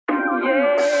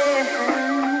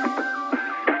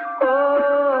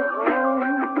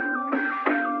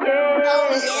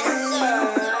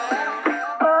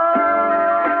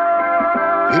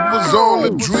all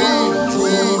a dream.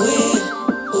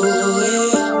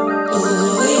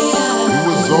 It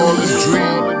was all a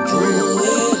dream.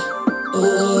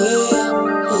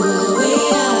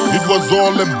 It was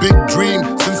all a big dream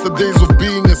since the days of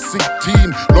being a sick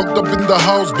teen. Locked up in the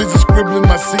house, busy scribbling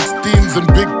my 16s and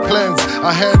big plans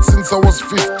I had since I was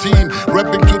 15.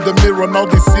 Rapping to the mirror, now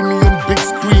they see me on big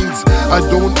screens. I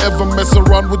don't ever mess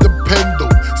around with a pen though.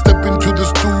 Step into the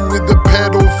stool with the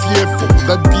pedo fearful.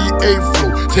 That DA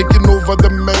flow, taking over the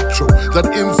metro. That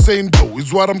insane though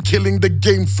is what I'm killing the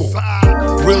game for.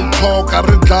 Real talk, I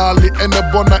redali, and a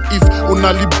bona if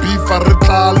unali beef, I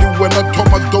redali. When I talk,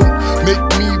 I don't make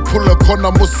me pull a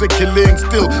corner, musekiling.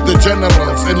 Still the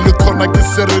generals and look on like a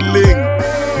seriling.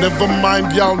 Never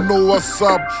mind, y'all know what's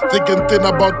up. ThicknThin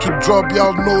about to drop,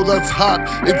 y'all know that's hot.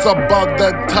 It's about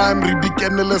that time,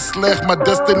 Ribikenele Slech. My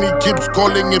destiny keeps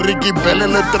calling, Ricky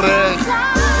Bellele Trech.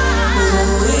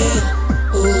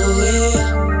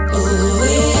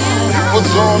 It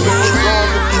was all a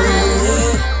dream.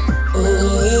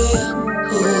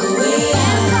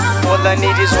 All I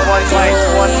need is one mic,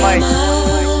 one mic.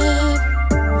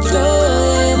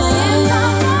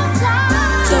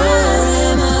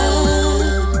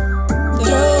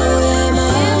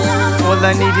 All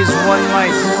I need is one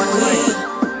mic, one mic.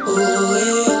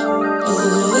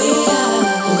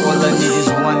 All I need is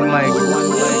one mic, one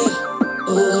mic.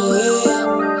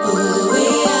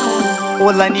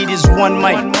 All I need is one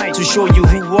mic to show you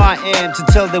who I am, to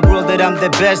tell the world that I'm the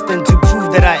best and to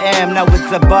prove that I am. Now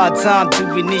it's about time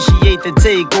to initiate the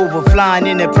takeover, flying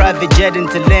in a private jet and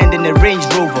to land in a Range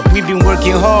Rover. We've been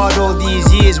working hard all these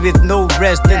years with no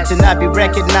rest, and to not be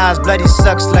recognized bloody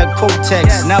sucks like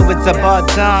Kotex. Now it's about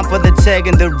time for the tag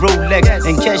and the Rolex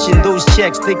and cashing those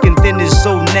checks. ThicknThin is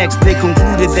so next. They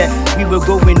concluded that we were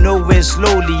going nowhere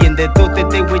slowly, and they thought that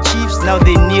they were chiefs. Now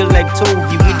they kneel like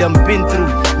Toby. We done been through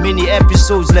many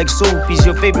episodes like soapies.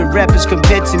 Your favorite rappers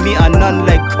compared to me are none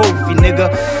like Kofi, nigga.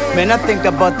 Man, I think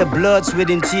about the blood, sweat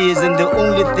and tears, and the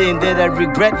only thing that I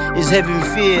regret is having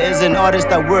fear. As an artist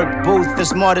I work both the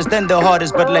smartest and the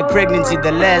hardest, but like pregnancy,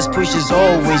 the last push is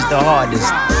always the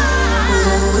hardest.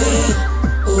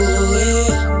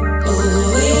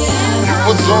 It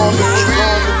was all a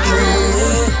dream.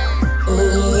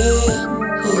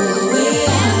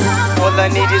 All I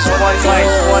need is one mic,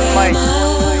 one mic.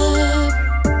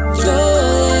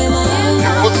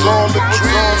 It was all a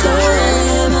dream.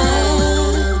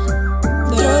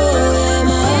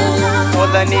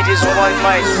 All I need is one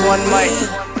mic, one mic.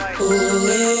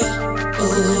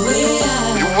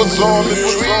 It was all a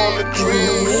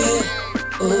dream.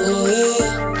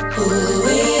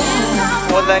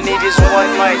 All I need is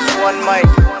one mic, one mic.